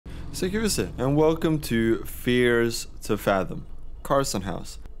Så kan vi se. And welcome to Fears to Fathom. Carson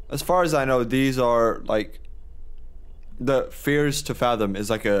House. As far as I know, these are like... The Fears to Fathom is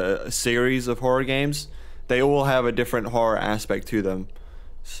like a series of horror games. They all have a different horror aspect to them.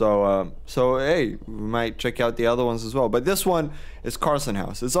 So hey, we might check out the other ones as well. But this one is Carson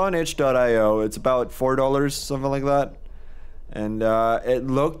House. It's on itch.io. It's about $4, something like that. And it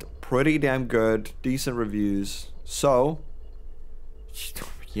looked pretty damn good. Decent reviews. So,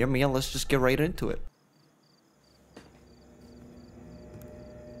 yeah, man, let's just get right into it.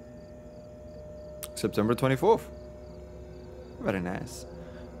 September 24th. Very nice.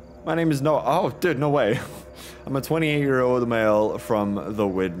 My name is Noah. Oh, dude, no way. I'm a 28-year-old male from the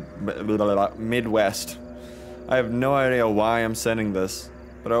Midwest. I have no idea why I'm sending this,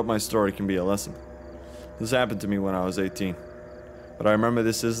 but I hope my story can be a lesson. This happened to me when I was 18. But I remember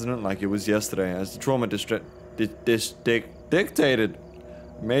this incident like it was yesterday, as the trauma dictated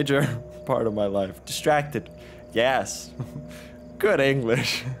a major part of my life. Distracted. Yes. Good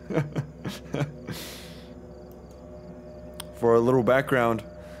English. For a little background,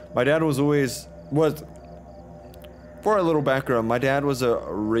 my dad was always... For a little background, my dad was a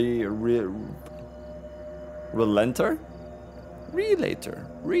realtor?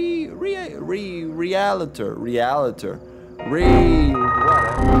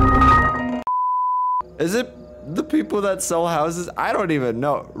 Is it the people that sell houses? I don't even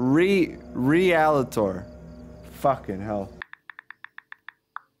know. Realtor. Fucking hell.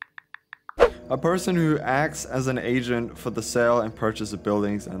 A person who acts as an agent for the sale and purchase of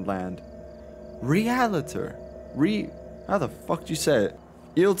buildings and land. Realtor. How the fuck do you say it?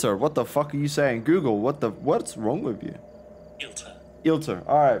 Ilter, what the fuck are you saying? Google, what's wrong with you? Ilter.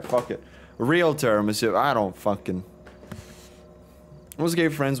 Alright, fuck it. Realtor, monsieur. I don't fucking... was gay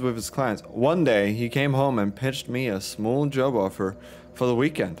friends with his clients. One day, he came home and pitched me a small job offer for the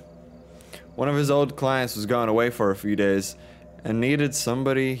weekend. One of his old clients was going away for a few days and needed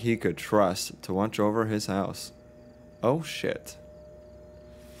somebody he could trust to watch over his house. Oh shit.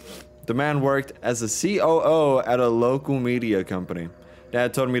 The man worked as a COO at a local media company.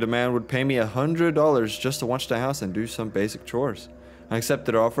 Dad told me the man would pay me $100 just to watch the house and do some basic chores. I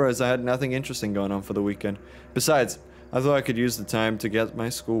accepted the offer as I had nothing interesting going on for the weekend. Besides, I thought I could use the time to get my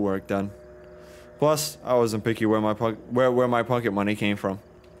schoolwork done. Plus, I wasn't picky where my pocket money came from.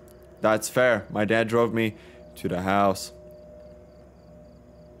 That's fair. My dad drove me to the house.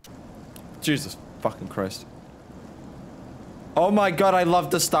 Jesus fucking Christ. Oh my god, I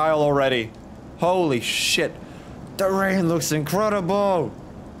love the style already. Holy shit. The rain looks incredible.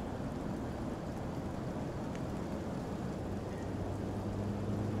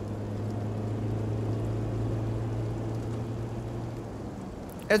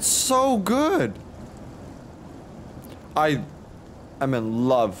 It's so good. I'm in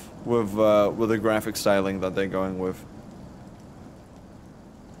love with the graphic styling that they're going with.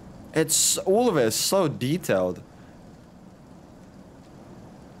 It's all of it is so detailed.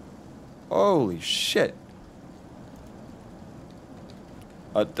 Holy shit.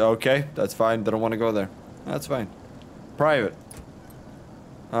 Okay, that's fine. They don't want to go there. That's fine. Private.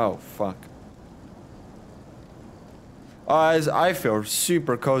 Oh, fuck. I feel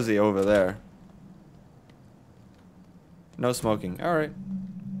super cozy over there. No smoking. Alright.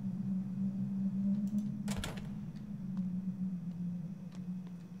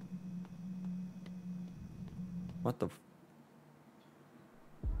 What the...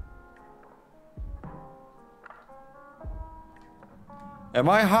 Am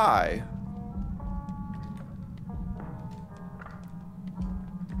I high?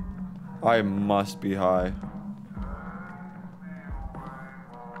 I must be high.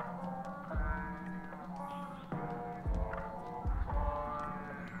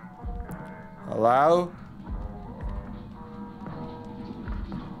 Hello?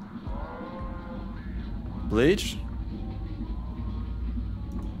 Bleach?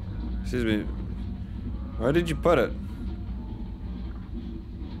 Excuse me. Where did you put it?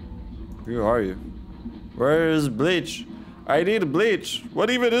 Who are you? Where is bleach? I need bleach. What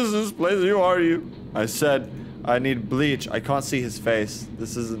even is this place? Who are you? I said I need bleach. I can't see his face.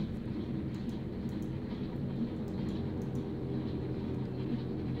 This isn't...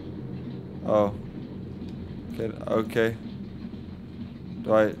 Oh. Okay.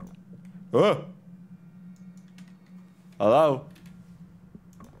 Do I... Oh! Hello?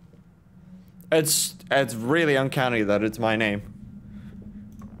 It's really uncanny that it's my name.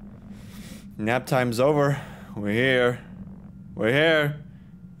 Nap time's over. We're here. We're here.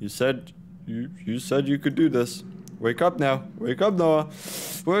 You said you could do this. Wake up now. Wake up, Noah.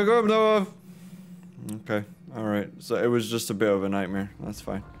 Wake up, Noah. Okay. All right. So it was just a bit of a nightmare. That's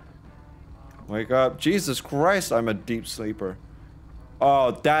fine. Wake up. Jesus Christ, I'm a deep sleeper.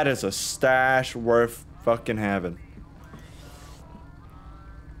 Oh, that is a stash worth fucking having.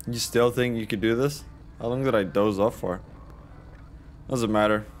 You still think you could do this? How long did I doze off for? Doesn't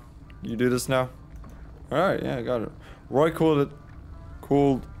matter. You do this now? Alright, yeah, I got it. Roy cooled it.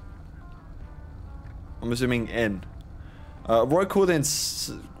 Cooled. I'm assuming in. Roy cooled in.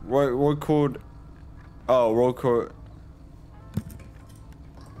 Roy cooled. Oh, Roy cooled.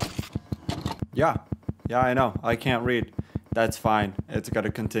 Yeah. Yeah, I know. I can't read. That's fine. It's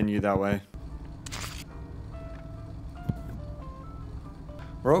gotta continue that way.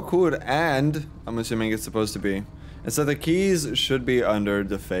 Roy cooled and I'm assuming it's supposed to be. And so the keys should be under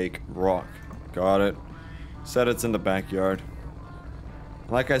the fake rock. Got it. Said it's in the backyard.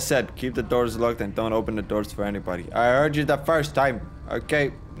 Like I said, keep the doors locked and don't open the doors for anybody. I heard you the first time.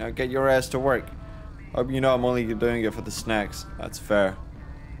 Okay, now get your ass to work. Hope you know I'm only doing it for the snacks. That's fair.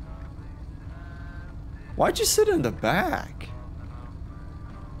 Why'd you sit in the back?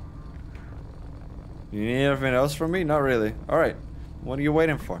 You need anything else from me? Not really. Alright. What are you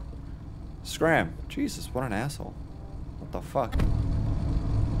waiting for? Scram. Jesus, what an asshole. What the fuck?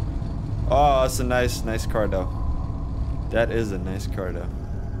 Oh, that's a nice car though. That is a nice car though.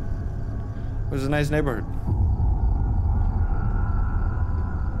 It was a nice neighborhood.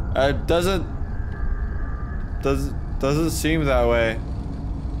 It doesn't seem that way.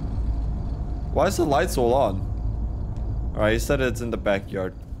 Why is the lights all on? Alright, he said it's in the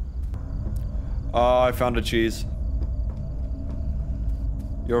backyard. Oh, I found a cheese.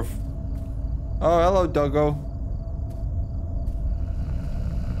 Oh, hello, doggo.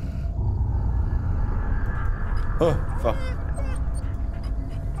 Oh, fuck.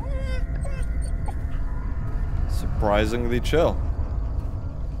 Surprisingly chill.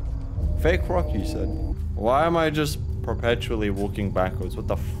 Fake rock, you said. Why am I just perpetually walking backwards? What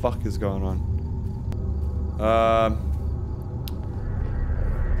the fuck is going on?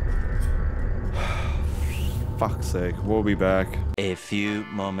 Fuck's sake, we'll be back. A few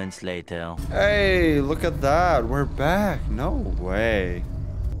moments later. Hey, look at that. We're back. No way.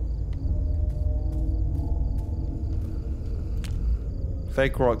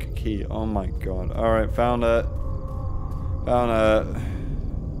 Fake rock key. Oh my god. Alright, found it. Found it.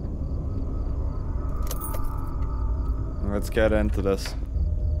 Let's get into this.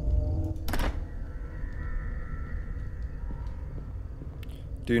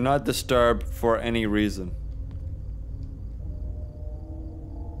 Do not disturb for any reason.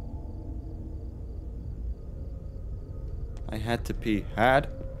 I had to pee. Had?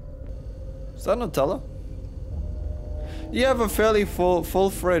 Is that Nutella? You have a fairly full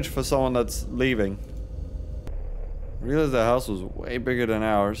fridge for someone that's leaving. I realized the house was way bigger than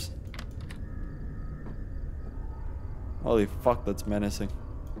ours. Holy fuck, that's menacing.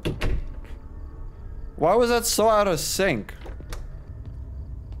 Why was that so out of sync?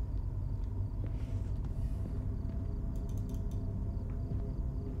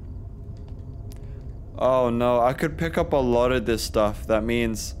 Oh no, I could pick up a lot of this stuff. That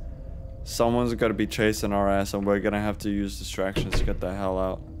means someone's gonna be chasing our ass and we're gonna have to use distractions to get the hell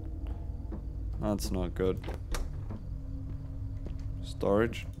out. That's not good.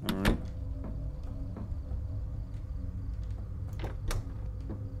 Storage? Alright.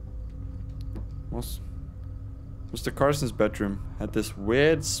 Mr. Carson's bedroom had this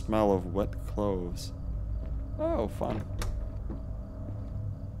weird smell of wet clothes. Oh, fun.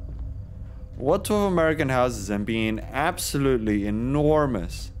 What 12 American houses and being absolutely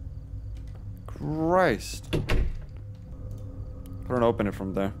enormous. Christ. Couldn't open it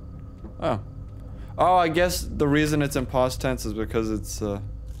from there. Oh. Oh, I guess the reason it's in past tense is because it's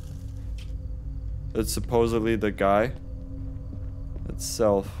supposedly the guy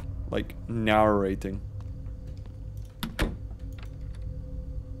itself, like, narrating.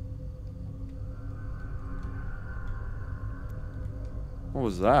 What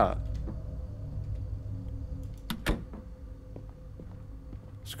was that?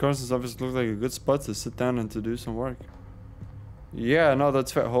 Carson's office looked like a good spot to sit down and to do some work. Yeah, no,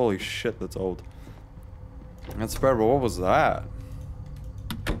 that's fair. Holy shit, that's old. That's fair, but what was that?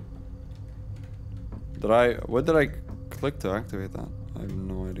 What did I click to activate that? I have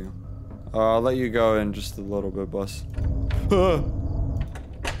no idea. I'll let you go in just a little bit, boss.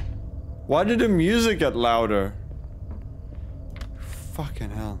 Why did the music get louder?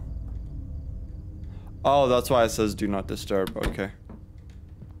 Fucking hell. Oh, that's why it says do not disturb. Okay.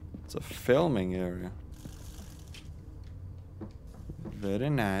 It's a filming area. Very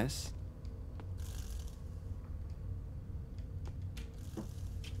nice.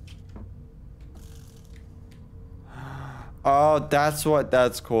 Oh, that's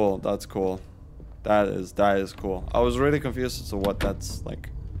cool. That's cool. That is cool. I was really confused as to what that's like.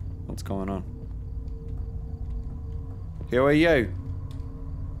 What's going on? Who are you?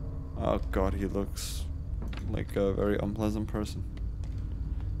 Oh god, he looks like a very unpleasant person.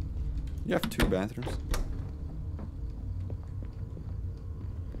 You have 2 bathrooms.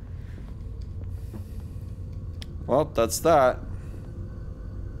 Well, that's that.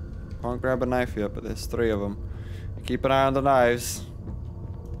 Can't grab a knife yet, but there's 3 of them. Keep an eye on the knives.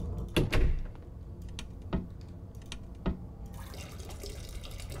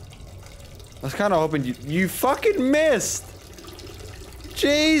 I was kind of hoping you fucking missed.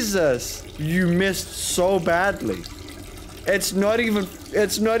 Jesus, you missed so badly. It's not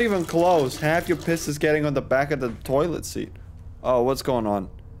even close. Half your piss is getting on the back of the toilet seat. Oh, what's going on?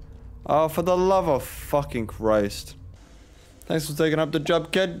 Oh, for the love of fucking Christ. Thanks for taking up the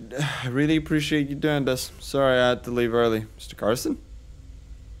job, kid. I really appreciate you doing this. Sorry I had to leave early. Mr. Carson?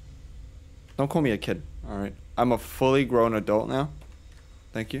 Don't call me a kid, alright? I'm a fully grown adult now.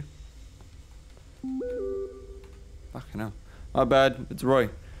 Thank you. Fucking hell. My bad, it's Roy.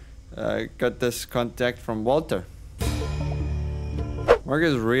 Got this contact from Walter. Work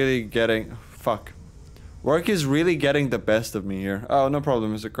is really getting... Fuck. Work is really getting the best of me here. Oh, no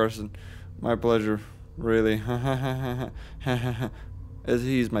problem, Mr. Carson. My pleasure. Really.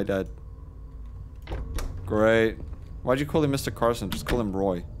 He's my dad. Great. Why'd you call him Mr. Carson? Just call him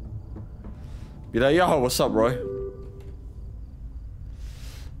Roy. Be like, yo, what's up, Roy?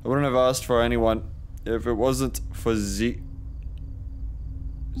 I wouldn't have asked for anyone if it wasn't for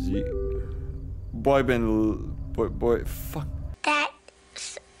boy, fuck.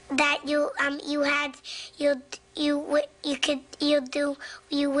 That you would.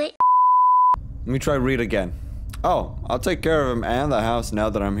 Let me try read again. Oh, I'll take care of him and the house now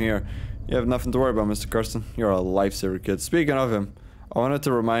that I'm here. You have nothing to worry about, Mr. Carson. You're a lifesaver, kid. Speaking of him, I wanted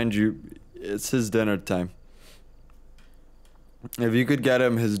to remind you, it's his dinner time. If you could get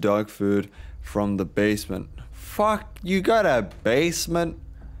him his dog food from the basement. Fuck, you got a basement?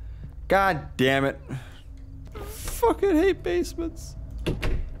 God damn it. Fucking hate basements.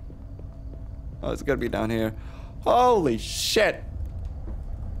 Oh, it's gotta be down here. Holy shit.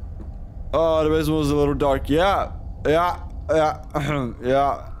 Oh, the basement was a little dark. Yeah. Yeah.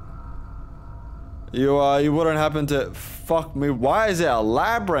 You wouldn't happen to... Fuck me. Why is it a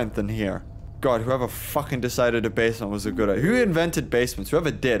labyrinth in here? God, whoever fucking decided a basement was a good idea. Who invented basements? Whoever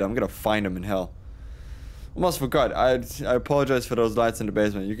did, I'm gonna find him in hell. Almost forgot. I apologize for those lights in the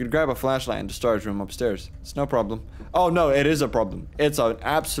basement. You could grab a flashlight in the storage room upstairs. It's no problem. Oh, no, it is a problem. It's an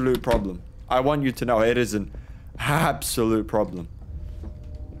absolute problem. I want you to know it is an absolute problem.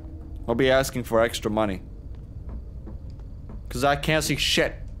 I'll be asking for extra money. Because I can't see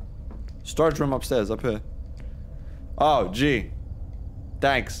shit. Storage room upstairs, up here. Oh, gee.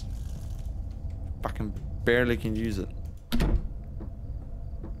 Thanks. Fucking barely can use it.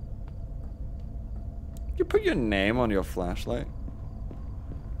 You put your name on your flashlight?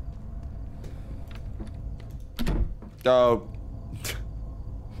 Oh.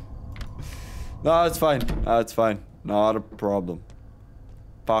 No, it's fine. No, it's fine. Not a problem.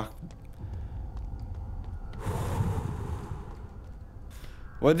 Fuck.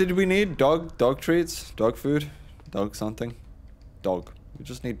 What did we need? Dog treats? Dog food? Dog something? Dog. We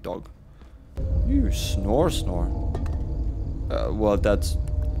just need dog. You snore. Well, it's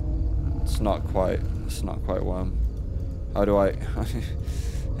not quite what I'm... How do I...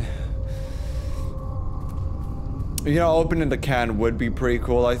 You know, opening the can would be pretty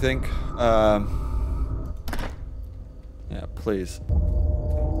cool, I think. Yeah, please.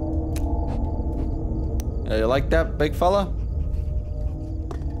 Yeah, you like that, big fella?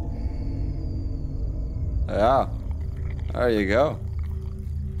 Yeah. There you go.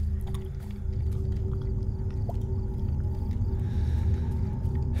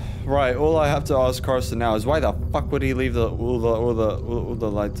 Right, all I have to ask Carson now is why the fuck would he leave all the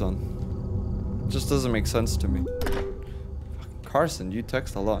lights on? It just doesn't make sense to me. Carson, you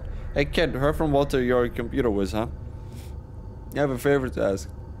text a lot. Hey kid, heard from Walter you're a computer whiz, huh? I have a favor to ask.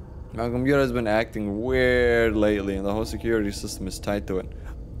 My computer has been acting weird lately and the whole security system is tied to it.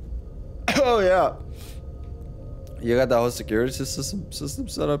 Oh yeah. You got the whole security system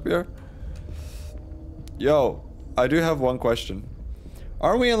set up here? Yo, I do have one question.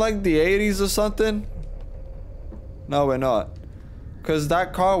 Aren't we in like the 80s or something? No, we're not. Cause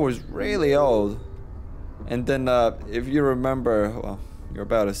that car was really old. And then if you remember, well, you're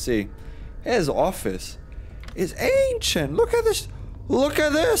about to see, his office is ancient. Look at this. Look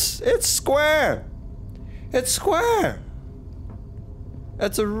at this. It's square. It's square.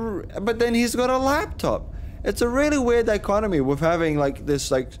 But then he's got a laptop. It's a really weird dichotomy with having like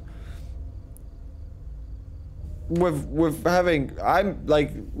this like with having I'm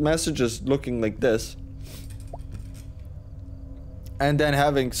like messages looking like this, and then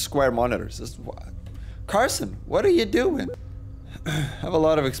having square monitors. Carson, what are you doing? Have a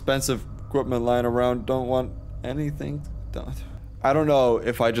lot of expensive equipment lying around. Don't want anything. I don't know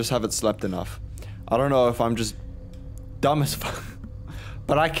if I just haven't slept enough. I don't know if I'm just dumb as fuck.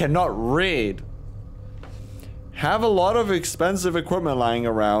 But I cannot read. Have a lot of expensive equipment lying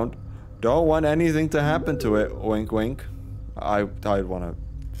around. Don't want anything to happen to it. Wink, wink. I'd want to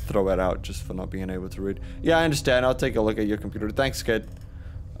throw it out just for not being able to read. Yeah, I understand. I'll take a look at your computer. Thanks, kid.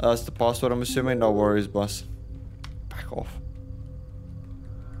 That's the password, I'm assuming. No worries, boss. Back off.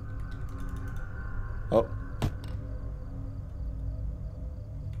 Oh.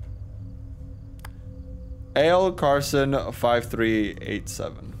 Ale Carson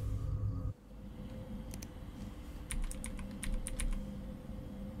 5387.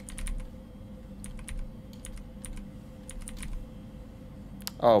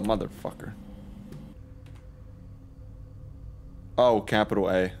 Oh, motherfucker. Oh, capital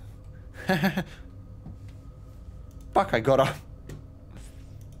A. Fuck, I got off.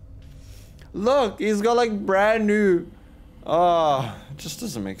 Look, he's got like brand new. Oh, it just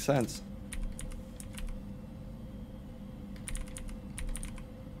doesn't make sense.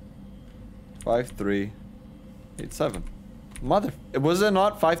 Five, 3, 8, 7. Mother, was it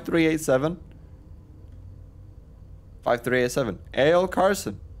not 5387? 5387. A.L.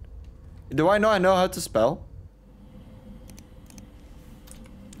 Carson. Do I know how to spell?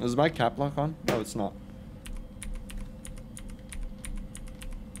 Is my cap lock on? No, it's not.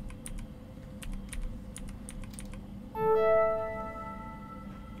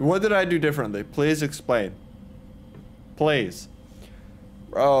 What did I do differently? Please explain. Please.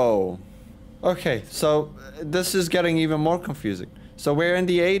 Bro. Okay, so this is getting even more confusing. So we're in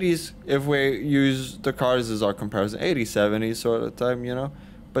the 80s if we use the cars as our comparison. 80s, 70s sort of time, you know?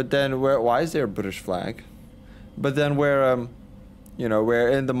 But then why is there a British flag? But then we're, you know, we're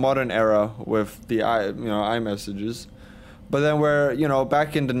in the modern era with the, iMessages. But then we're, you know,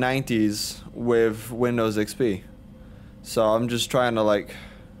 back in the 90s with Windows XP. So I'm just trying to, like,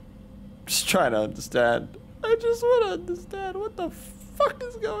 understand. I just want to understand what the fuck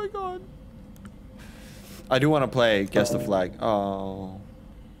is going on. I do want to play Guess the Flag. Oh.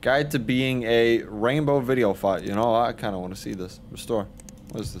 Guide to being a rainbow video fight. You know, I kind of want to see this. Restore.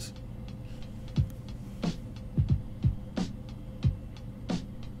 What is this?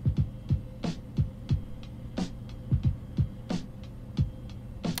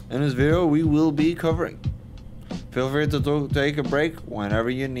 In this video, we will be covering. Feel free to take a break whenever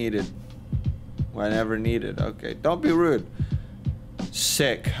you need it. Whenever needed. Okay, don't be rude.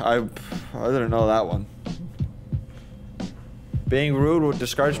 Sick. I didn't know that one. Being rude would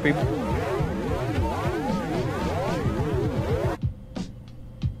discourage people.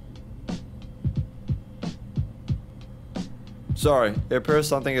 Sorry, it appears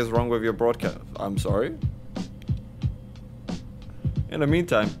something is wrong with your broadcast. I'm sorry. In the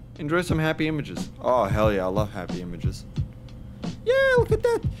meantime, enjoy some happy images. Oh, hell yeah, I love happy images. Yeah, look at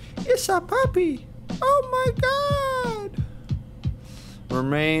that. It's a puppy. Oh my god.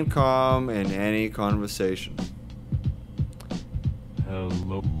 Remain calm in any conversation.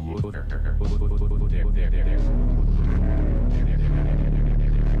 Hello.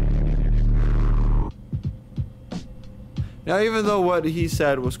 Now, even though what he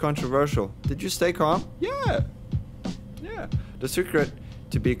said was controversial, did you stay calm? Yeah. Yeah. The secret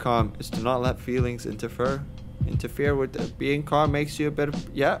to be calm is to not let feelings interfere with it. Being calm makes you a better...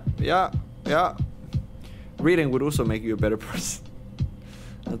 Yeah. Reading would also make you a better person.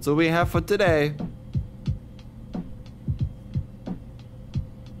 That's all we have for today.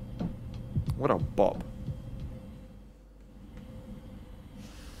 What a bop.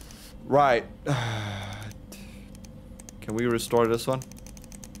 Right. Can we restore this one?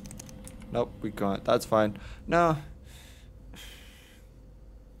 Nope, we can't. That's fine. No.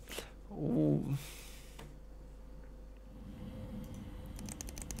 Ooh.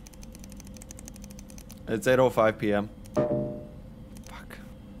 It's 8:05 p.m. Fuck.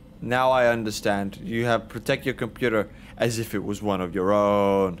 Now I understand. You have protect your computer as if it was one of your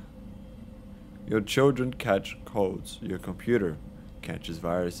own. Your children catch colds. Your computer catches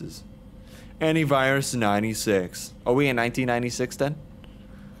viruses. Antivirus 96. Are we in 1996 then?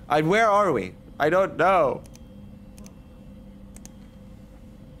 Where are we? I don't know.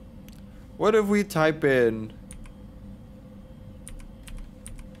 What if we type in...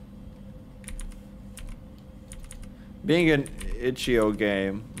 Being an itch.io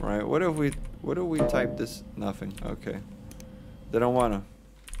game, right? What if we type this? Nothing. Okay. They don't wanna.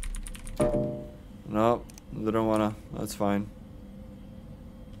 Nope. They don't wanna. That's fine.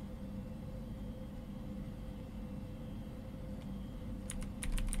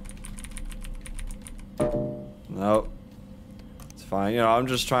 Nope. It's fine. You know, I'm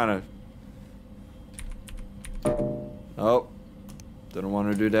just trying to... Nope. Didn't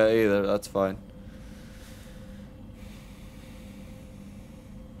want to do that either. That's fine.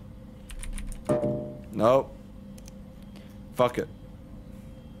 Nope. Fuck it.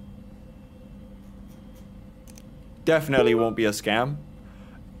 Definitely won't be a scam.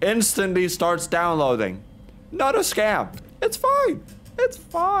 Instantly starts downloading. Not a scam. It's fine. It's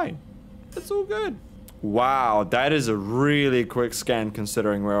fine. It's all good. Wow, that is a really quick scan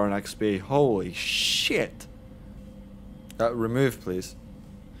considering we're on XP. Holy shit. Remove, please.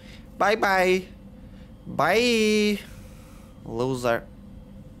 Bye-bye. Bye. Loser.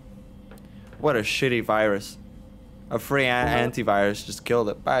 What a shitty virus. A free antivirus just killed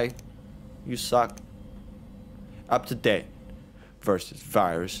it. Bye. You suck. Up to date. Versus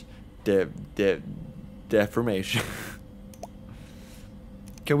virus. Deformation.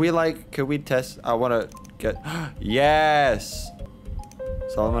 Can we test? I want to get... Yes!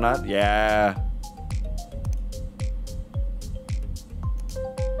 Solomon out? Yeah.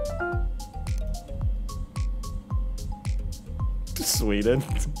 Sweden.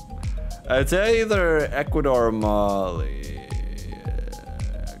 It's either Ecuador or Mali.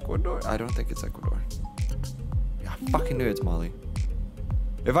 Ecuador? I don't think it's Ecuador. Yeah, I fucking knew it's Mali.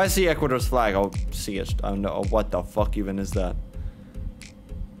 If I see Ecuador's flag, I'll see it. I don't know what the fuck even is that.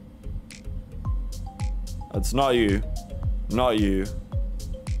 It's not you. Not you.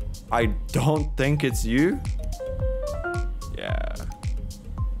 I don't think it's you. Yeah.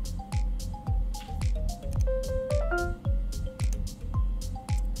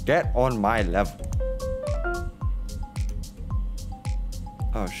 Get on my level.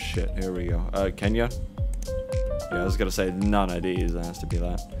 Oh shit, here we go. Kenya? Yeah, I was gonna say none of these. It has to be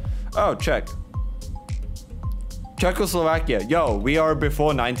that. Oh, Czech. Czechoslovakia. Yo, we are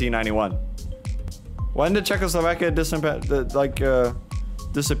before 1991. When did Czechoslovakia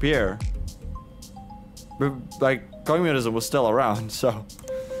disappear? Like, communism was still around, so...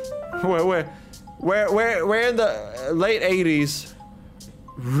 We're in the late 80s,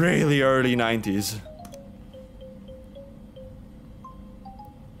 really early 90s.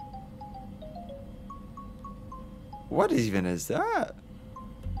 What even is that?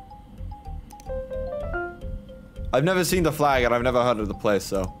 I've never seen the flag and I've never heard of the place,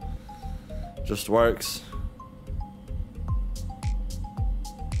 so... Just works.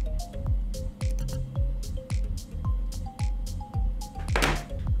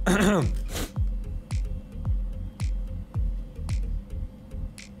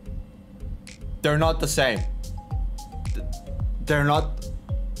 They're not the same. They're not...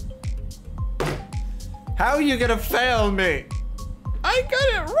 How are you gonna fail me? I got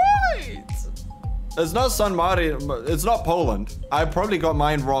it right! It's not San Marino, it's not Poland. I probably got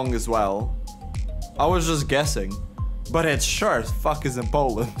mine wrong as well. I was just guessing. But it sure as fuck is in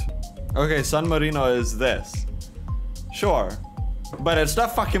Poland. Okay, San Marino is this. Sure. But it's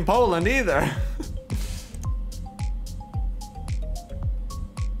not fucking Poland either.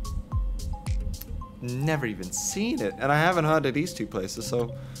 Never even seen it. And I haven't heard of these two places,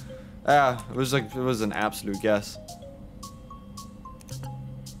 so... Yeah, it was an absolute guess.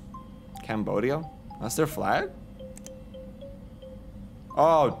 Cambodia? That's their flag?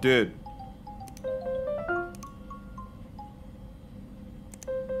 Oh, dude.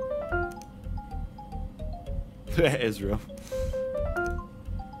 Israel.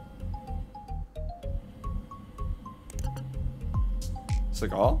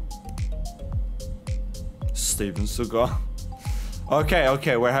 Seagal? Steven Seagal.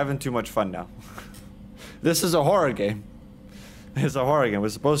 Okay, we're having too much fun now. This is a horror game. It's a horror game. We're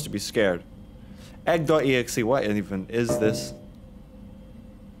supposed to be scared. Egg.exe, what even is this?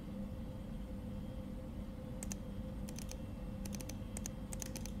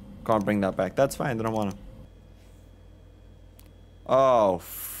 Can't bring that back. That's fine, I don't wanna. Oh,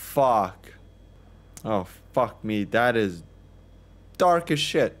 fuck. Oh, fuck me. That is dark as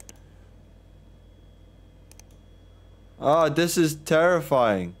shit. Oh, this is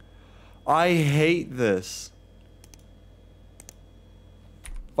terrifying. I hate this.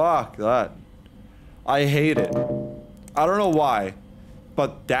 Fuck that. I hate it. I don't know why,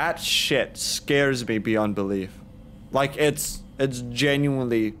 but that shit scares me beyond belief. Like, it's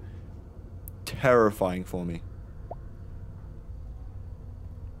genuinely terrifying for me.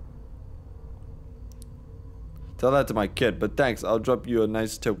 Tell that to my kid, but thanks. I'll drop you a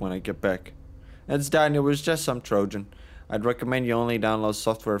nice tip when I get back. It's Daniel, it was just some Trojan. I'd recommend you only download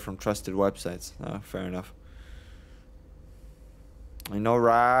software from trusted websites. Oh, fair enough. I know,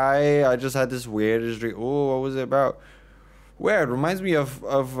 right? I just had this weirdest dream. Oh, what was it about? Weird. Reminds me of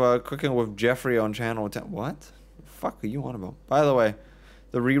cooking with Jeffrey on channel 10. What? The fuck are you on about? By the way,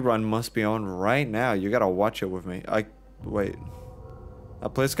 the rerun must be on right now. You gotta watch it with me. Wait.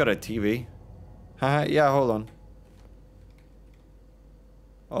 That place got a TV? Haha, yeah, hold on.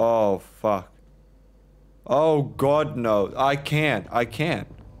 Oh, fuck. Oh, God, no. I can't. I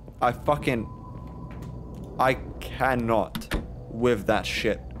cannot with that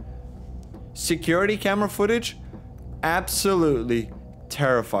shit. Security camera footage absolutely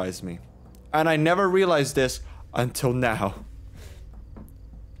terrifies me. And I never realized this until now.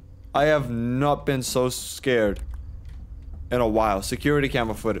 I have not been so scared in a while. Security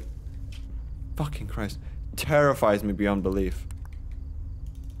camera footage. Fucking Christ. Terrifies me beyond belief.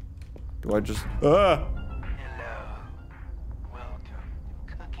 Do I just... Hello. Welcome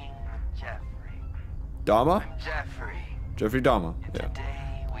to Cooking with Jeffrey. Dama? I'm Jeffrey. Jeffrey Dama. And Yeah.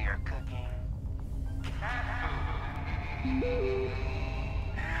 today we are cooking cat food.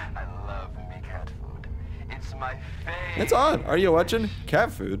 I love me cat food. It's my favorite. It's on. Are you watching?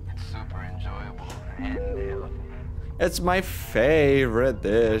 Cat food. It's super enjoyable and healthy. It's my favorite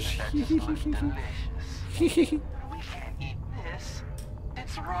dish. That just looks delicious. We can't eat this.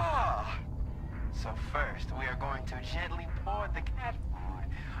 It's raw. So first, we are going to gently pour the cat food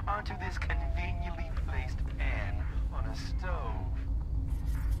onto this conveniently placed pan on a stove.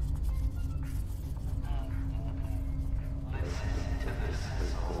 Listen to the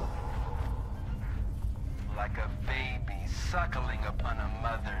sizzle. Like a baby suckling upon a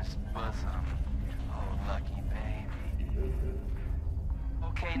mother's bosom. Oh, lucky baby.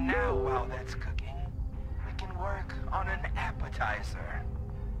 Okay, now while that's cooking, we can work on an appetizer.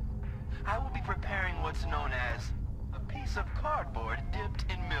 I will be preparing what's known as a piece of cardboard dipped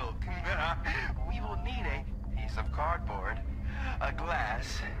in milk. We will need a piece of cardboard, a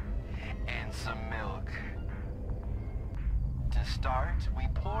glass, and some milk. To start, we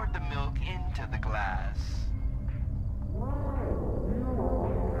poured the milk into the glass.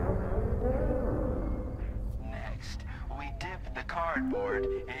 Next, we dip the cardboard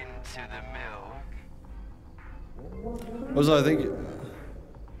into the milk. What was I thinking?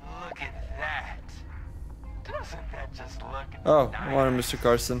 Look at that. Doesn't that just look Oh, nice? morning, Mr.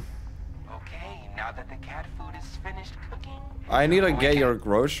 Carson. Okay, now that the cat food is finished cooking, I need to we get can- your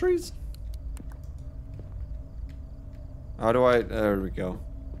groceries? How do I... There we go.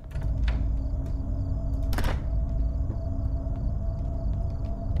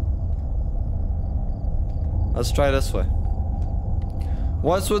 Let's try this way.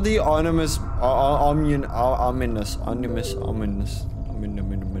 What's with the ominous... ominous...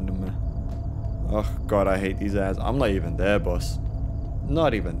 Oh, God, I hate these ads. I'm not even there, boss.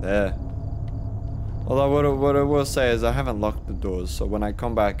 Not even there. Although what I will say is I haven't locked the doors, so when I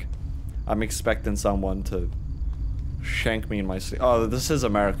come back, I'm expecting someone to shank me in my sleep. Oh, this is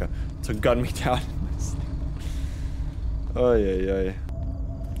America. To gun me down in my sleep. Oh, yeah.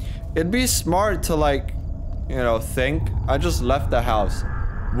 It'd be smart to, like, you know, think. I just left the house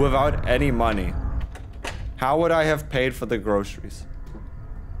without any money. How would I have paid for the groceries?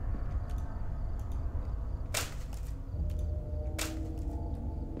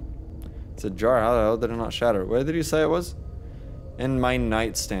 It's a jar. How the hell did it not shatter? Where did you say it was? In my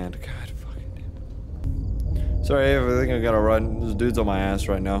nightstand. God fucking damn. Sorry, I think I gotta run. This dude's on my ass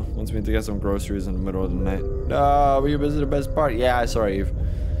right now. Wants me to get some groceries in the middle of the night. No, were you busy the best part? Yeah, sorry, Eve.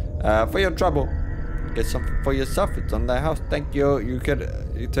 For your trouble. Get something for yourself. It's on the house. Thank you. You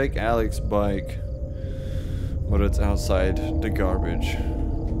take Alex's bike. But it's outside the garbage.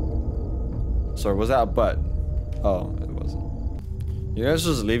 Sorry, was that a butt? Oh, it wasn't. You guys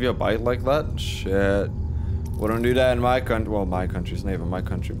just leave your bike like that? Shit. Wouldn't do that in my country. Well, my country's not even my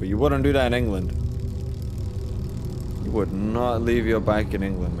country, but you wouldn't do that in England. You would not leave your bike in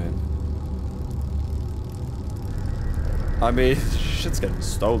England, man. I mean, shit's getting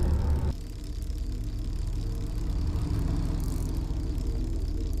stolen.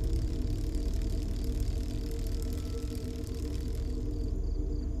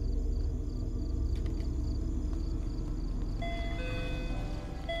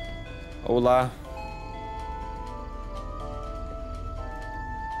 Hola.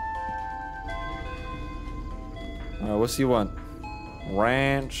 Alright, what's he want?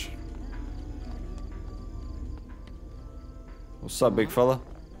 Ranch. What's up, big fella?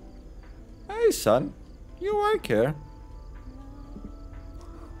 Hey, son. You work here?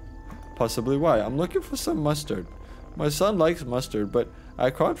 Possibly why? I'm looking for some mustard. My son likes mustard, but I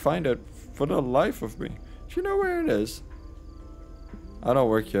can't find it for the life of me. Do you know where it is? I don't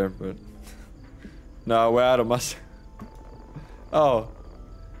work here, but... No, we're out of mustard. Oh,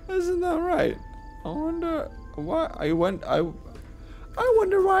 isn't that right? I wonder why I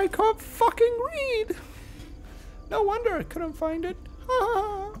wonder why I can't fucking read. No wonder I couldn't find it.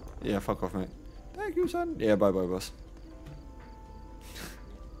 Yeah, fuck off, mate. Thank you, son. Yeah, bye, boss.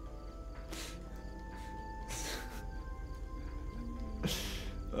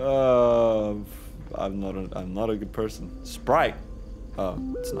 I'm not a good person. Sprite. Oh,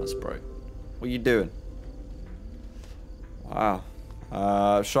 it's not Sprite. What are you doing? Wow.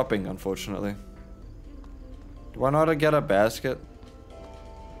 Shopping, unfortunately. Do I know how to get a basket?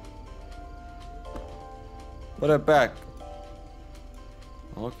 Put it back.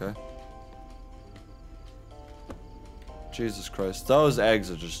 Okay. Jesus Christ. Those eggs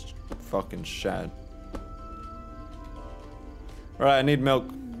are just fucking shad. Alright, I need milk.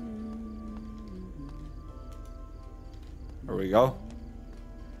 There we go.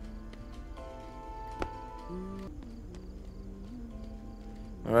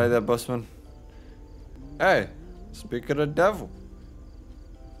 Alright, there, busman. Hey, speak of the devil.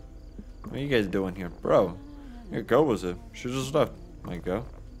 What are you guys doing here? Bro, your girl was it. She just left. My girl.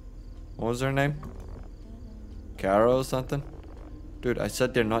 What was her name? Carol or something? Dude, I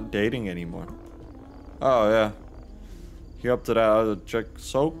said they're not dating anymore. Oh, yeah. You up to that other chick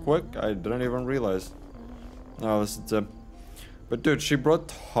so quick, I didn't even realize. Oh, this is Tim. But dude, she brought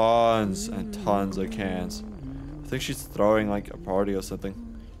tons and tons of cans. I think she's throwing like a party or something.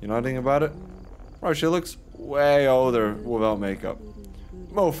 You know anything about it? Bro, she looks way older without makeup.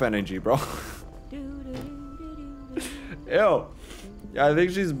 Mof energy, bro. Ew. Yeah, I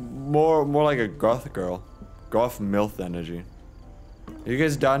think she's more like a goth girl. Goth MILF energy. Are you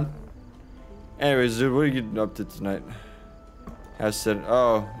guys done? Anyways, dude, what are you getting up to tonight? I said,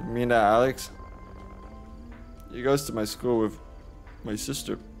 oh, me and Alex. He goes to my school with my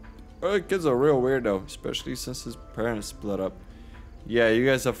sister. Oh, the kid's a real weirdo, especially since his parents split up. Yeah, you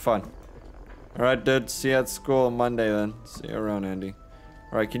guys have fun. Alright, dude, see you at school on Monday then. See you around, Andy.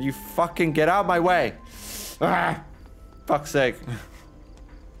 Alright, can you fucking get out of my way? Ah, fuck's sake.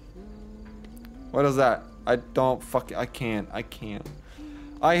 What is that? I can't.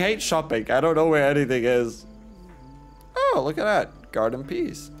 I hate shopping. I don't know where anything is. Oh, look at that. Garden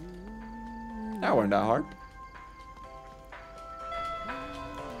peas. That weren't that hard.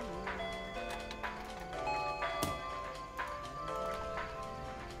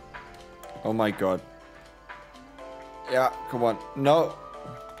 Oh my god. Yeah, come on. No.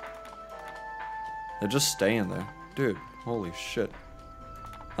 They're just staying there. Dude, holy shit.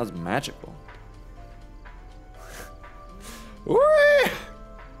 That's magical. Whee!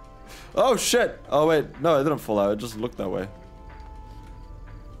 Oh shit! Oh wait, no, it didn't fall out. It just looked that way.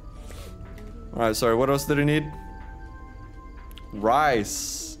 Alright, sorry, what else did he need?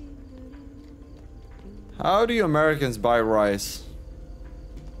 Rice. How do you Americans buy rice?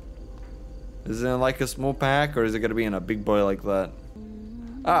 Is it in like a small pack or is it gonna be in a big boy like that?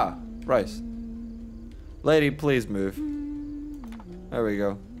 Ah, rice. Lady, please move. There we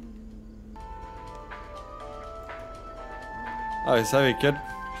go. Oh, it's heavy, kid.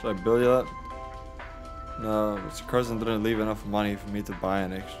 Should I bill you that? No, Mr. Carson didn't leave enough money for me to buy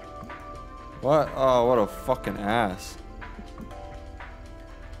an extra. What? Oh, what a fucking ass.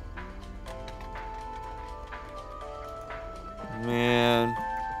 Man.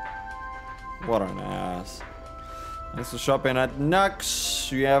 What an ass. Thanks for shopping at Nux.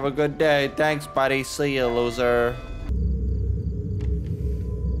 You have a good day. Thanks, buddy. See you, loser.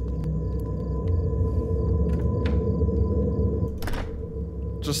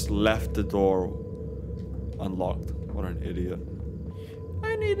 Just left the door unlocked. What an idiot.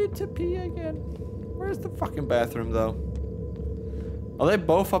 I needed to pee again. Where's the fucking bathroom, though? Are they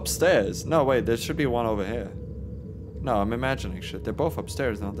both upstairs? No, wait. There should be one over here. No, I'm imagining shit. They're both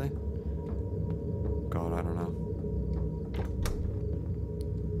upstairs, aren't they? God, I don't know.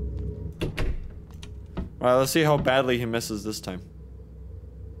 Alright, let's see how badly he misses this time.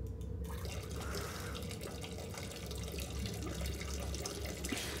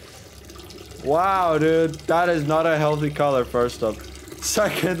 Wow, dude. That is not a healthy color, first up.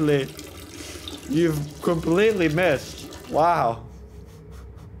 Secondly, you've completely missed. Wow.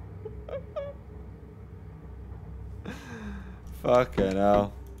 Fucking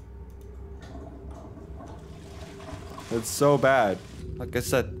hell. It's so bad. Like I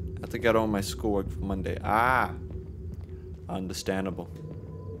said, I have to get on my schoolwork for Monday. Ah. Understandable.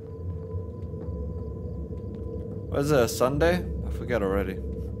 What is it, a Sunday? I forget already.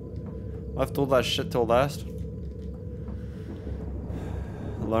 Left all that shit till last.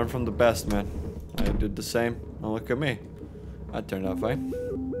 Learn from the best, man. I did the same. And look at me. I turned out fine.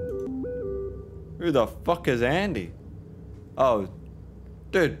 Who the fuck is Andy? Oh,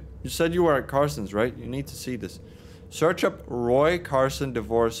 dude, you said you were at Carson's, right? You need to see this. Search up Roy Carson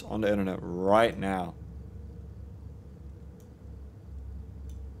divorce on the internet right now.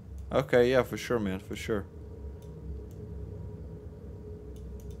 Okay, yeah, for sure, man, for sure.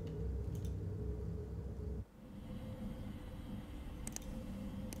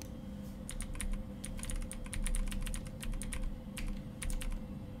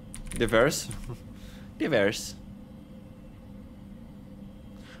 Diverse? Diverse.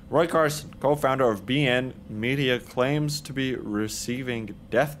 Roy Carson, co-founder of BN Media, claims to be receiving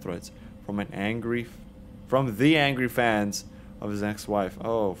death threats from the angry fans of his ex-wife.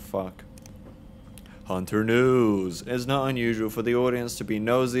 Oh, fuck. Hunter News. It's not unusual for the audience to be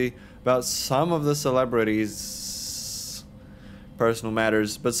nosy about some of the celebrities' personal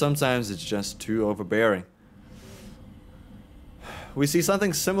matters, but sometimes it's just too overbearing. We see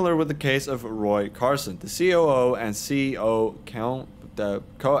something similar with the case of Roy Carson, the COO and CEO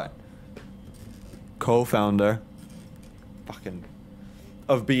co-founder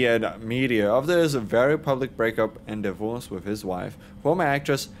of BN Media. After his very public breakup and divorce with his wife, former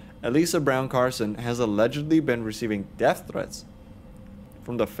actress Elisa Brown Carson has allegedly been receiving death threats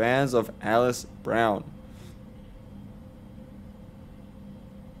from the fans of Alice Brown.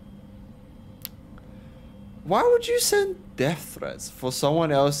 Why would you send death threats for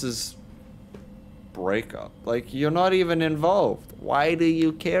someone else's breakup? Like, you're not even involved. Why do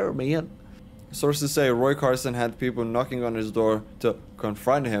you care, man? Sources say Roy Carson had people knocking on his door to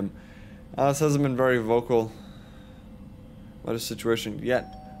confront him. Alice hasn't been very vocal about the situation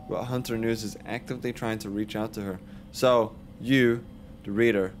yet, but Hunter News is actively trying to reach out to her. So, you, the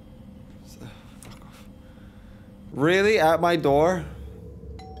reader, fuck off. Really? At my door?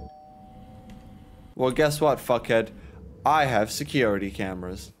 Well, guess what, fuckhead? I have security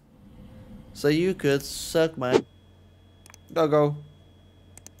cameras. So you could suck my doggo.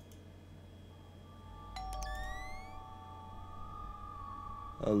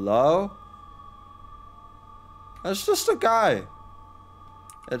 Hello? It's just a guy.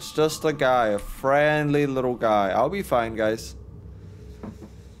 It's just a guy. A friendly little guy. I'll be fine, guys.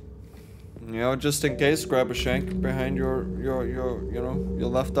 You know, just in case, grab a shank behind your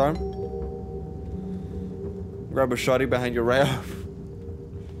left arm. Grab a shotty behind your right arm.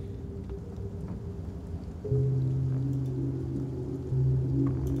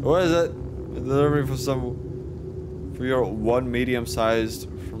 What is it? Delivery for your one medium-sized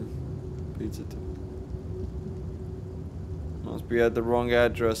from pizza. Must be at the wrong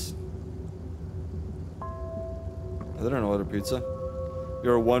address. I didn't order pizza.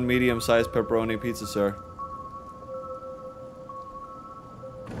 Your one medium-sized pepperoni pizza, sir.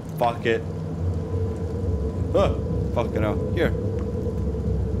 Fuck it. Oh, fucking hell. Here.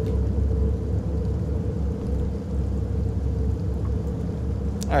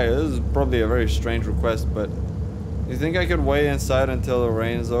 Alright, this is probably a very strange request, but you think I could wait inside until the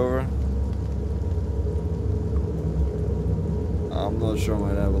rain's over? I'm not sure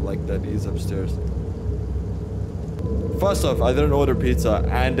my dad would like that. He's upstairs. First off, I didn't order pizza,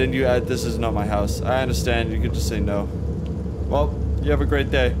 and then you add this is not my house. I understand, you could just say no. Well, you have a great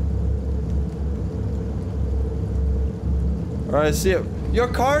day. Alright, see you. Your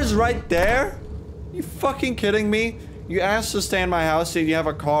car's right there? You fucking kidding me? You asked to stay in my house and you have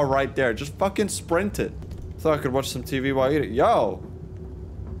a car right there. Just fucking sprint it. Thought I could watch some TV while eating. Yo!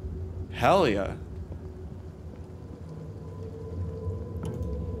 Hell yeah.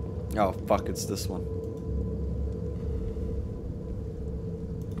 Oh, fuck, it's this one.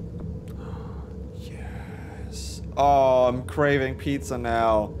 Yes. Oh, I'm craving pizza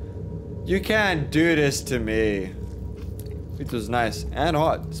now. You can't do this to me. Pizza's nice and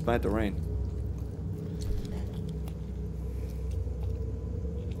hot, despite the rain.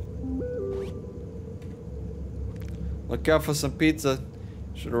 Look out for some pizza.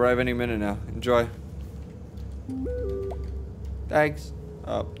 Should arrive any minute now. Enjoy. Thanks.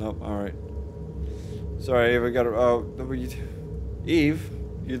 Oh, nope, alright. Sorry, Eve, I gotta. Oh, Eve,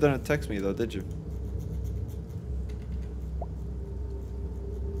 you didn't text me though, did you?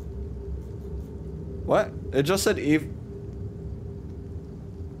 What? It just said Eve.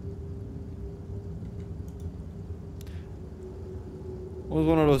 I was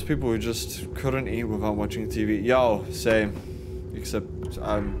one of those people who just couldn't eat without watching TV. Yo, same. Except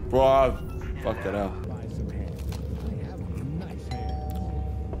I'm. Bro, fuck it out.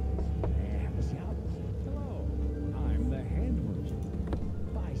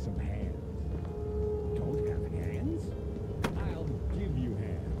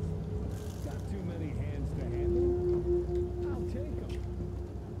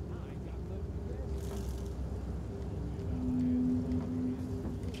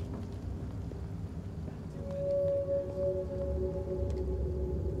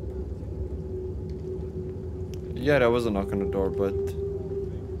 Yeah, there was a knock on the door, but...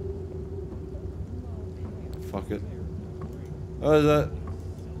 Fuck it. What is that?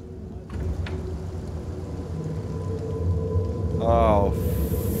 Oh,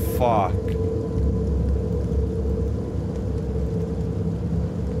 fuck.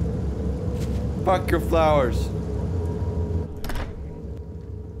 Fuck your flowers.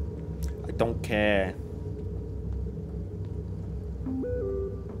 I don't care.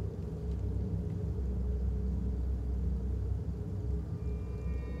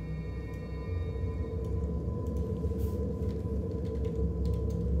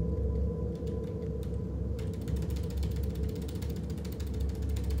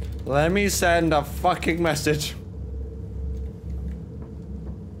 Let me send a fucking message.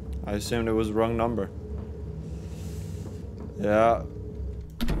 I assumed it was the wrong number. Yeah.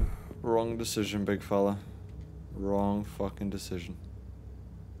 Wrong decision, big fella. Wrong fucking decision.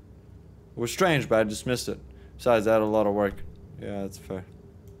 It was strange, but I dismissed it. Besides, I had a lot of work. Yeah, that's fair.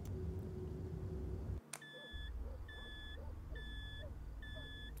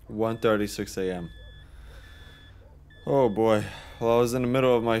 "1:36 a.m. Oh boy. Well, I was in the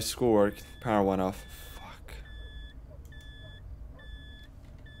middle of my schoolwork. Power went off. Fuck.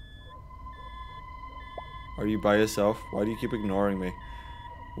 Are you by yourself? Why do you keep ignoring me?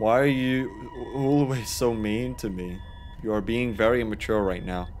 Why are you always so mean to me? You are being very immature right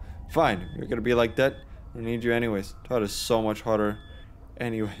now. Fine, you're gonna be like that. I don't need you anyways. Todd is so much hotter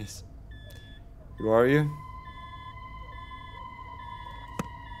anyways. Who are you?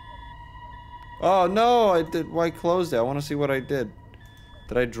 Oh no, I did. Why close it? I want to see what I did.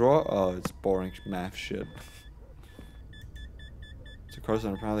 Did I draw? Oh, it's boring math shit. So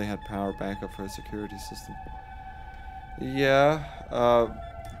Carson apparently had power backup for a security system. Yeah,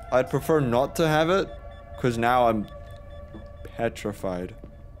 I'd prefer not to have it, because now I'm petrified.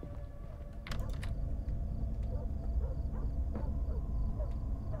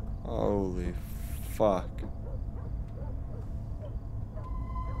 Holy fuck.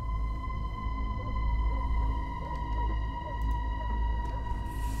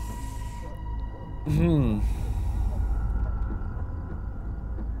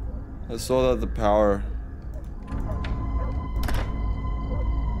 I saw that the power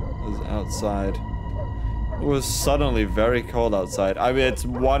was outside. It was suddenly very cold outside. I mean, it's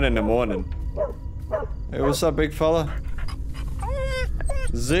 1 in the morning. Hey, what's up, big fella?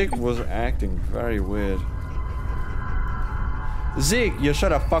 Zeke was acting very weird. Zeke, you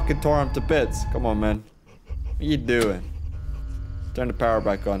should have fucking tore him to bits. Come on, man. What you doing? Turn the power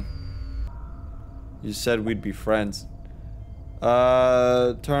back on. You said we'd be friends.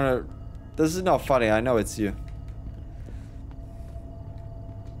 Turner, this is not funny. I know it's you.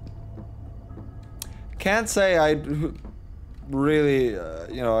 Can't say I really,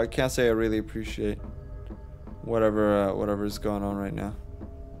 you know, I can't say I really appreciate whatever is going on right now.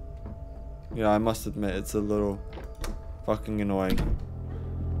 Yeah, I must admit, it's a little fucking annoying.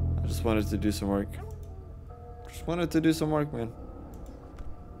 I just wanted to do some work. Just wanted to do some work, man.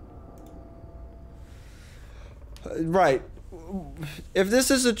 Right. If this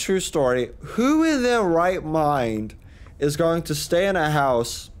is a true story, who in their right mind is going to stay in a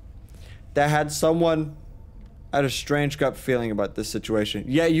house that had someone had a strange gut feeling about this situation?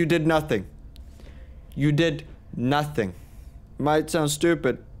 Yeah, you did nothing. You did nothing. Might sound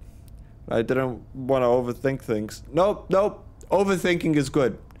stupid. I didn't want to overthink things. Nope, nope. Overthinking is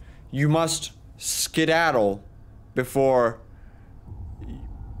good. You must skedaddle before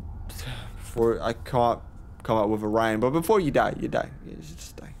I can't come up with a rhyme, but before you die, you die. You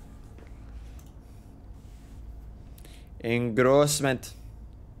just die. Engrossment.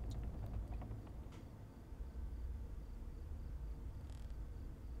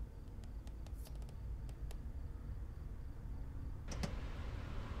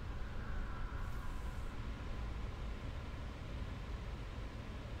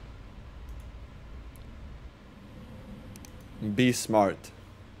 Be smart.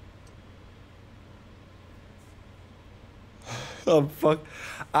 Oh fuck.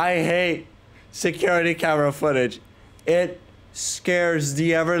 I hate security camera footage. It scares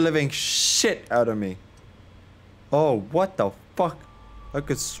the ever-living shit out of me. Oh, what the fuck? I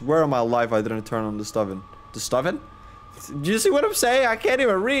could swear on my life I didn't turn on the stuffing. The stuffing? Do you see what I'm saying? I can't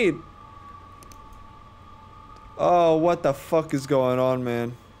even read. Oh, what the fuck is going on,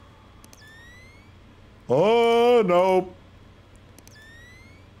 man? Oh, no.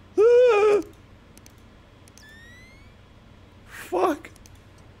 Fuck.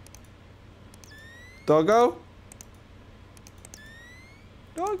 Doggo?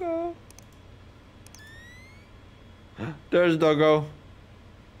 Doggo. There's Doggo.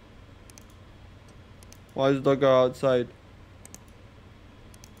 Why is the guy outside?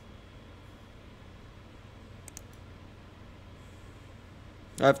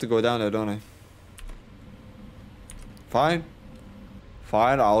 I have to go down there, don't I? Fine.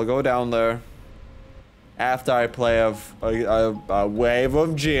 Fine, I'll go down there. After I play a wave of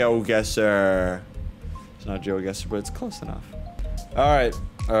GeoGuessr. It's not GeoGuessr, but it's close enough. Alright,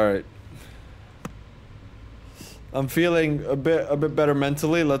 alright. I'm feeling a bit better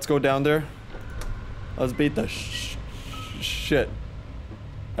mentally. Let's go down there. Let's beat the shit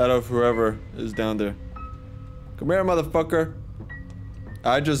out of whoever is down there. Come here, motherfucker.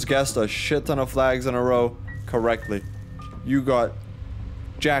 I just guessed a shit ton of flags in a row correctly. You got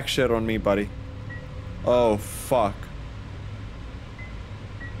jack shit on me, buddy. Oh, fuck.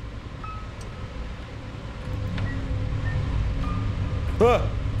 Ah,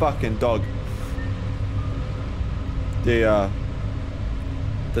 fucking dog. The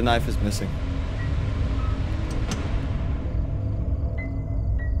knife is missing.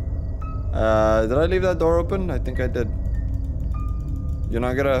 Did I leave that door open? I think I did. You're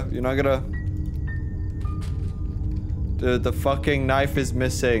not gonna... Dude, the fucking knife is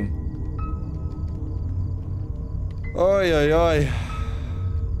missing. Oi, oi, oi.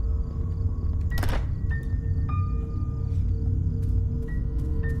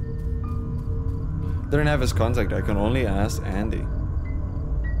 Didn't have his contact. I can only ask Andy.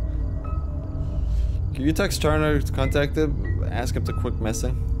 Can you text Turner to contact him? Ask him to quit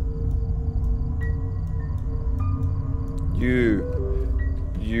messing.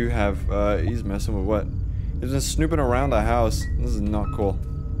 You have, he's messing with what? He's been snooping around the house. This is not cool.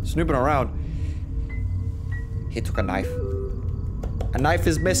 Snooping around. He took a knife. A knife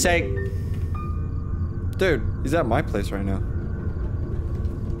is missing! Dude, he's at my place right now.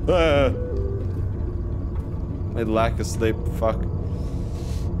 My lack of sleep, fuck.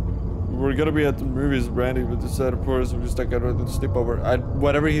 We're gonna be at the movies, Brandy, but decided, of course, we're just stuck out with the sleepover.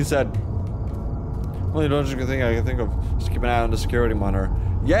 Whatever he said. Only logical thing I can think of is keep an eye on the security monitor.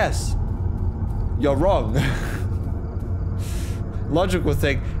 Yes! You're wrong. Logical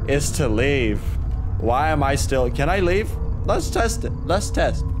thing is to leave. Why am I still... Can I leave? Let's test it. Let's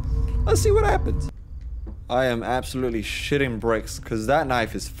test. Let's see what happens. I am absolutely shitting bricks because that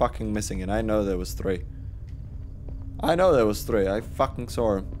knife is fucking missing and I know there was 3. I know there was 3. I fucking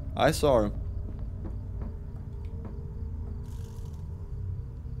saw him. I saw him.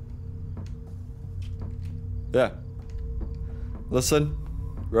 Yeah. Listen.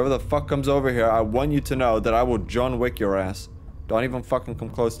 Whoever the fuck comes over here, I want you to know that I will John Wick your ass. Don't even fucking come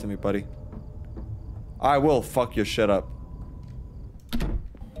close to me, buddy. I will fuck your shit up.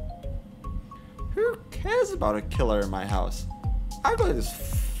 Who cares about a killer in my house? I got this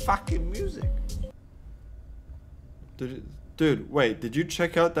fucking music. Dude, wait, did you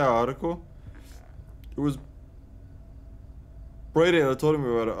check out that article? It was Brady that told me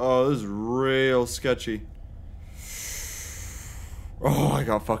about it. Oh, this is real sketchy. Oh, I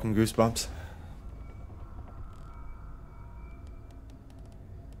got fucking goosebumps.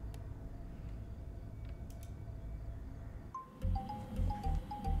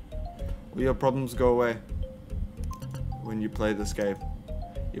 Will your problems go away when you play this game?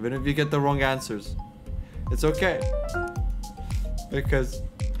 Even if you get the wrong answers. It's okay. Because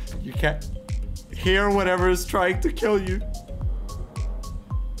you can't hear whatever is trying to kill you.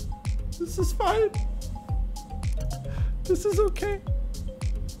 This is fine. This is okay.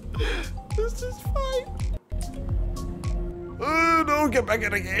 This is fine. Oh no, get back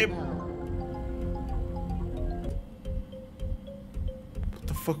in the game. What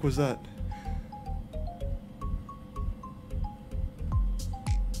the fuck was that?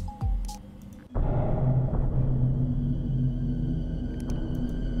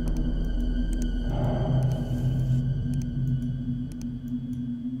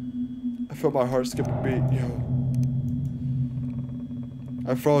 I felt my heart skip a beat, yo.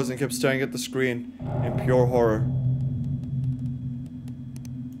 I froze and kept staring at the screen in pure horror.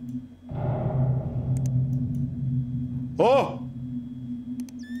 Oh!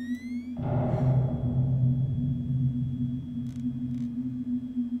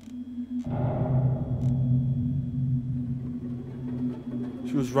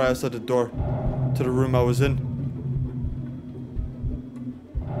 She was right outside the door to the room I was in.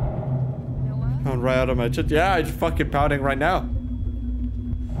 Pound right out of my chest. Yeah, it's fucking pounding right now.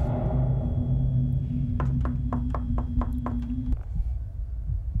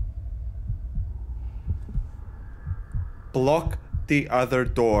 Block the other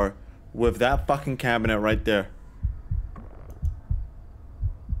door with that fucking cabinet right there.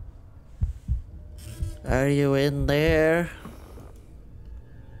 Are you in there?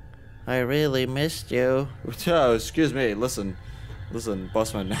 I really missed you. Oh, excuse me. Listen,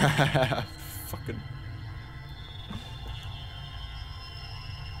 bossman. Fucking.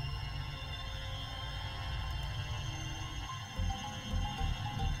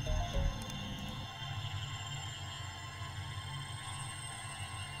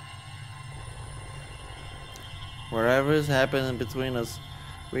 Whatever's happening between us,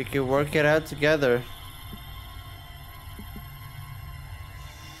 we can work it out together.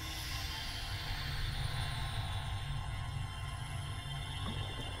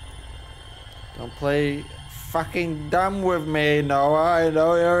 Don't play fucking dumb with me, Noah. I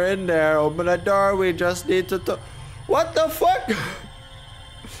know you're in there. Open the door. We just need to talk. What the fuck?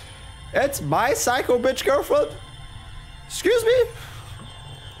 It's my psycho bitch girlfriend? Excuse me?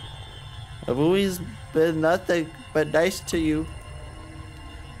 I've always been nothing but nice to you.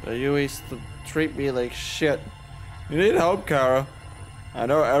 But you always treat me like shit. You need help, Kara. I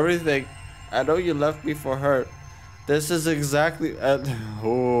know everything. I know you left me for her. This is exactly...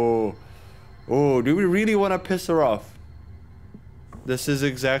 oh, do we really want to piss her off? This is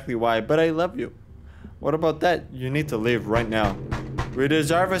exactly why. But I love you. What about that? You need to leave right now. We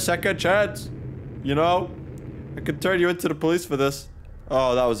deserve a second chance. You know? I could turn you into the police for this.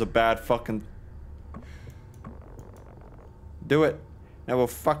 Oh, that was a bad fucking... Do it. And we'll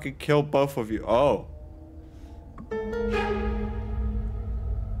fucking kill both of you. Oh.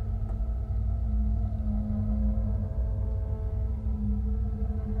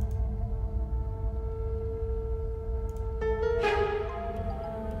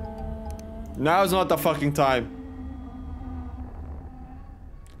 Now's not the fucking time.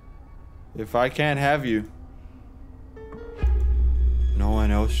 If I can't have you, no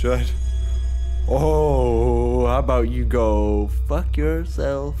one else should. Oh, how about you go fuck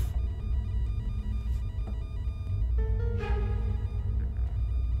yourself?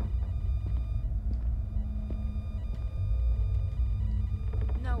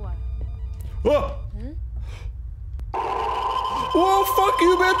 Noah. Oh! Whoa, fuck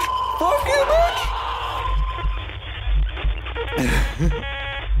you, bitch! Fuck you, bitch!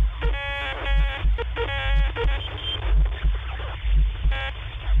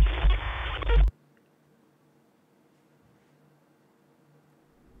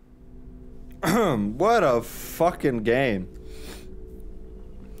 What a fucking game.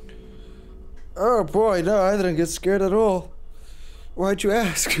 Oh boy, no, I didn't get scared at all. Why'd you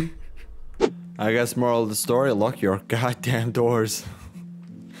ask? I guess moral of the story, lock your goddamn doors.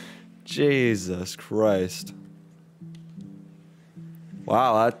 Jesus Christ.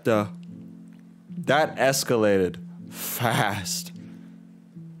 Wow, that escalated fast.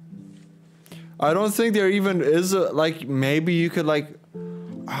 I don't think there even is a, like, maybe you could, like,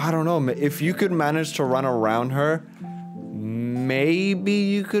 I don't know, if you could manage to run around her, maybe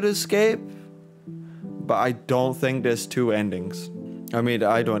you could escape. But I don't think there's two endings. I mean,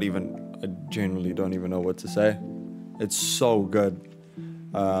 I genuinely don't even know what to say. It's so good.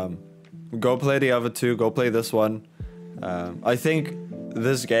 Go play the other two, go play this one. I think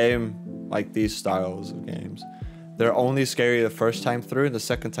this game, like these styles of games, they're only scary the first time through. The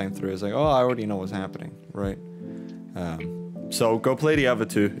second time through is like, oh, I already know what's happening, right? So go play the other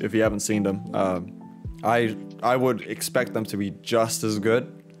two if you haven't seen them. I would expect them to be just as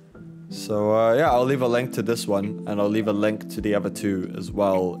good. So yeah, I'll leave a link to this one, and I'll leave a link to the other two as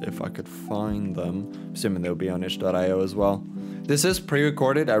well if I could find them. Assuming they'll be on itch.io as well. This is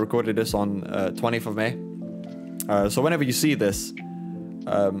pre-recorded. I recorded this on 20th of May. So whenever you see this,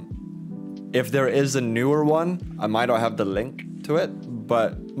 if there is a newer one, I might not have the link to it,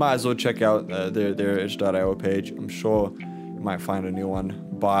 but might as well check out their itch.io page. I'm sure you might find a new one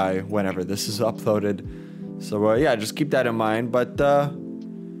by whenever this is uploaded. So yeah, just keep that in mind. But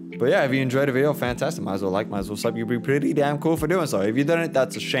yeah, if you enjoyed the video, fantastic. Might as well like, might as well sub. You'd be pretty damn cool for doing so. If you didn't,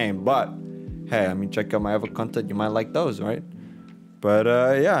 that's a shame. But hey, I mean, check out my other content. You might like those, right? But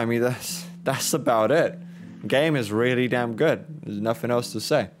yeah, I mean, that's about it. Game is really damn good. There's nothing else to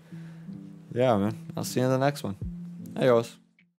say. Yeah, man. I'll see you in the next one. Adios.